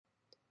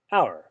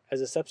Hour,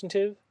 as a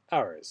substantive,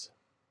 hours.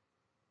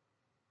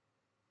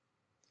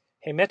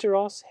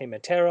 Hemeteros,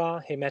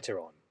 hemetera,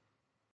 hemeteron.